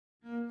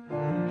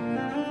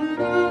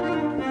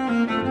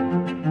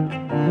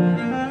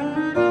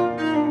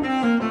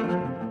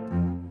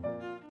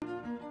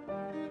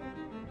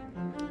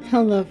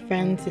Hello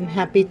friends, and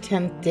happy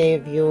 10th day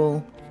of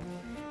Yule.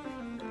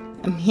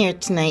 I'm here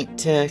tonight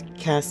to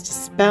cast a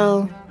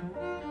spell.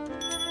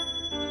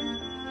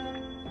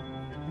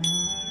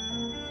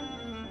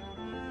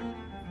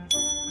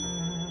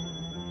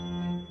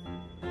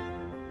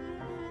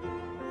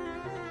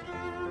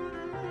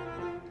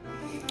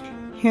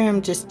 Here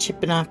I'm just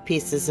chipping off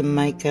pieces of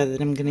mica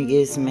that I'm going to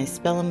use in my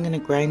spell. I'm going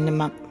to grind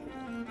them up.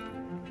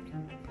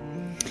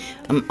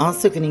 I'm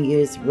also going to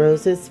use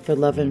roses for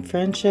love and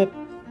friendship.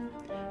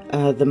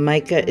 The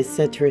mica is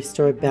said to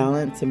restore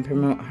balance and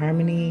promote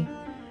harmony.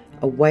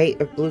 A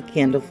white or blue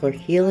candle for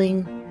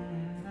healing.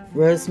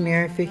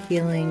 Rosemary for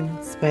healing.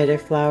 Spider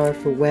flower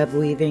for web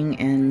weaving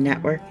and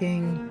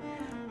networking.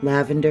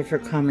 Lavender for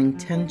calming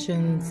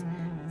tensions.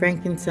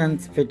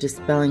 Frankincense for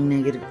dispelling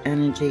negative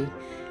energy.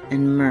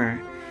 And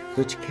myrrh,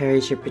 which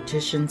carries your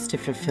petitions to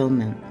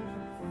fulfillment.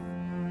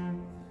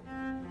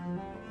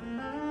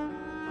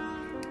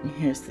 And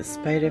here's the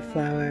spider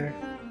flower.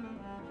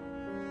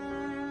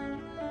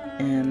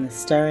 And the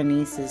star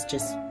anise is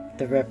just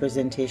the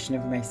representation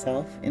of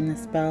myself in the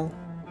spell.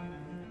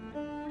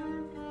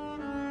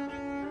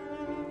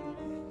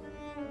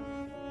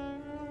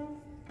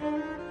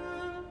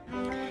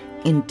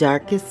 In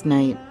darkest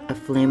night, a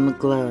flame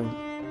aglow.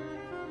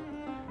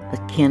 A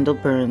candle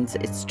burns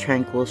its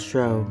tranquil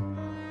show.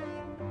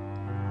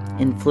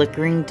 In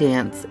flickering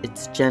dance,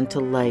 its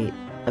gentle light,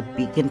 a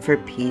beacon for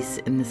peace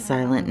in the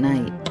silent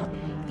night.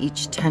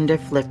 Each tender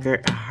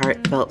flicker, a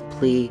heartfelt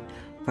plea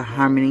for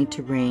harmony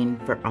to reign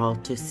for all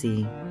to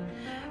see.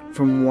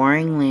 From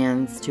warring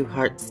lands to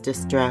hearts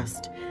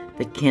distressed,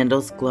 the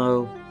candle's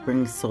glow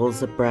brings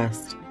souls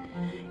abreast.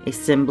 A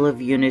symbol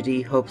of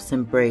unity, hope's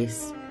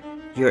embrace.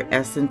 Your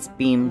essence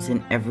beams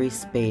in every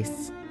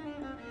space.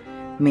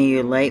 May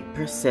your light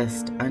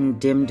persist,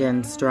 undimmed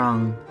and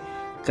strong,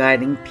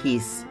 guiding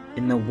peace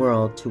in the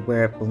world to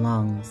where it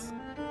belongs.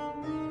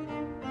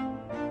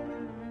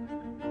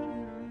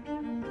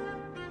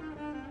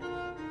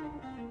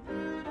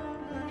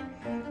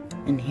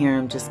 And here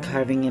I'm just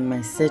carving in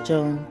my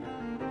sigil.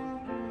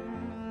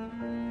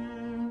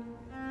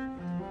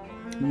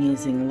 I'm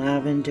using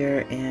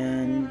lavender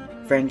and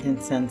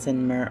frankincense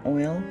and myrrh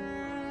oil.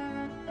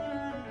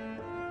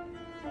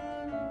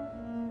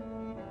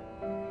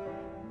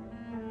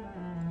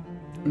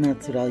 And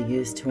that's what I'll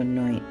use to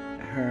anoint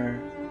her.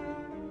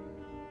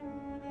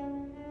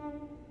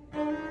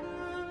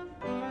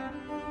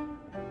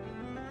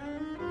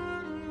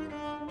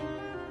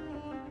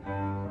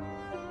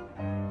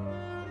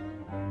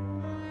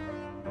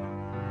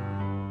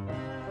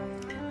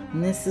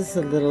 And this is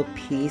a little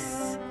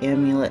peace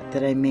amulet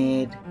that I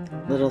made,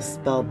 little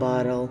spell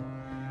bottle.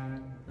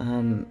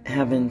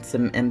 Having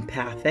some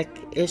empathic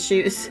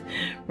issues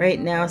right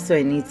now, so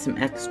I need some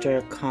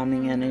extra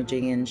calming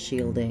energy and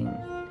shielding.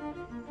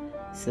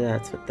 So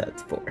that's what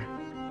that's for.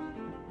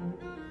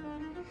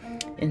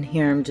 And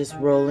here I'm just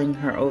rolling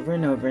her over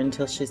and over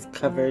until she's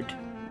covered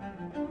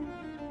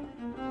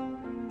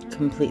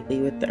completely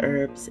with the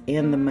herbs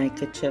and the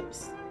mica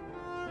chips.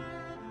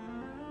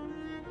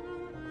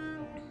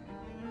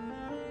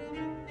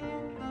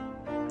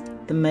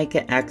 The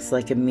mica acts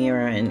like a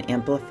mirror and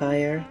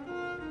amplifier,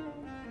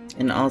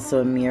 and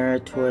also a mirror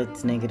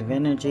towards negative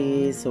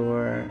energies,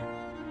 or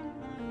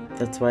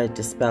that's why it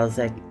dispels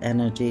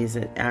energies.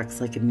 It acts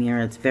like a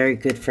mirror. It's very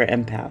good for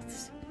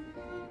empaths.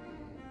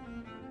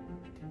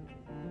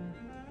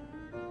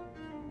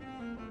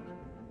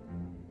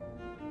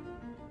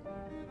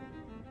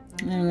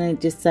 And I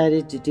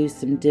decided to do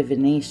some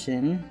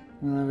divination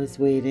while I was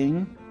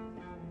waiting.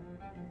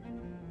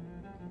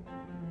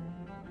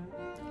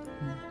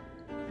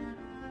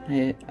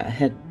 I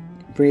had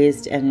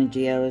raised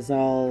energy. I was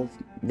all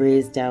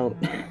raised out.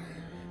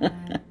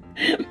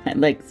 My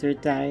legs were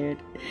tired.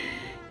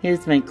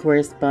 Here's my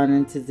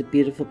correspondences. A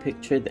beautiful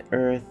picture of the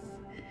earth.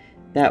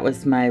 That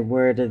was my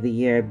word of the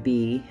year,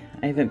 B.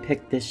 I haven't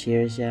picked this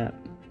year's yet.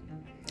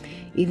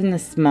 Even the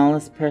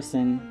smallest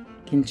person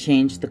can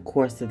change the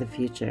course of the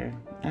future.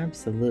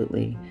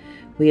 Absolutely.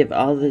 We have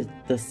all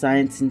the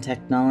science and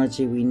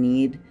technology we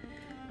need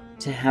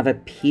to have a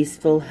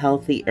peaceful,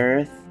 healthy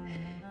earth,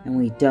 and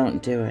we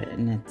don't do it,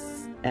 and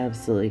it's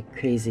absolutely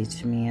crazy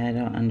to me. I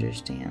don't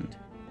understand.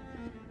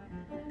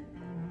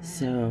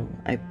 So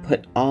I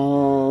put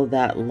all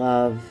that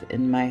love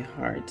in my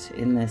heart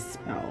in this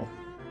spell.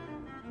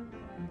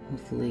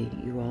 Hopefully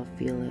you all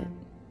feel it.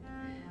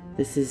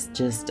 This is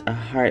just a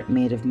heart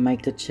made of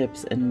mica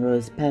chips and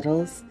rose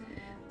petals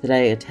that I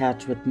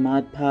attach with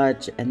Mod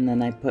Podge, and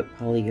then I put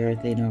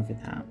polyurethane over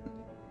that.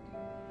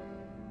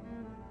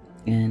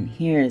 And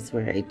here's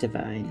where I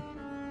divine.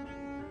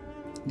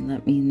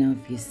 Let me know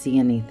if you see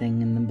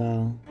anything in the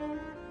ball.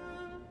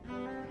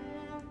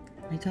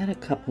 I got a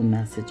couple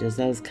messages.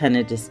 I was kind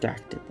of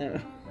distracted though.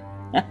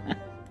 I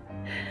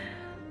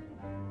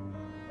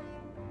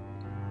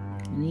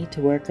need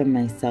to work on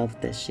myself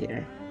this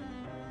year.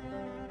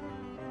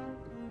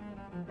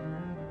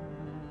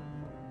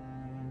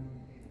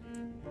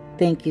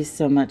 Thank you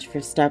so much for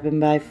stopping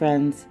by,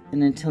 friends.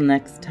 And until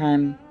next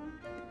time,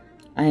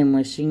 I am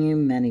wishing you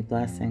many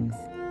blessings.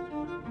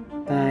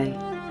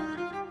 Bye.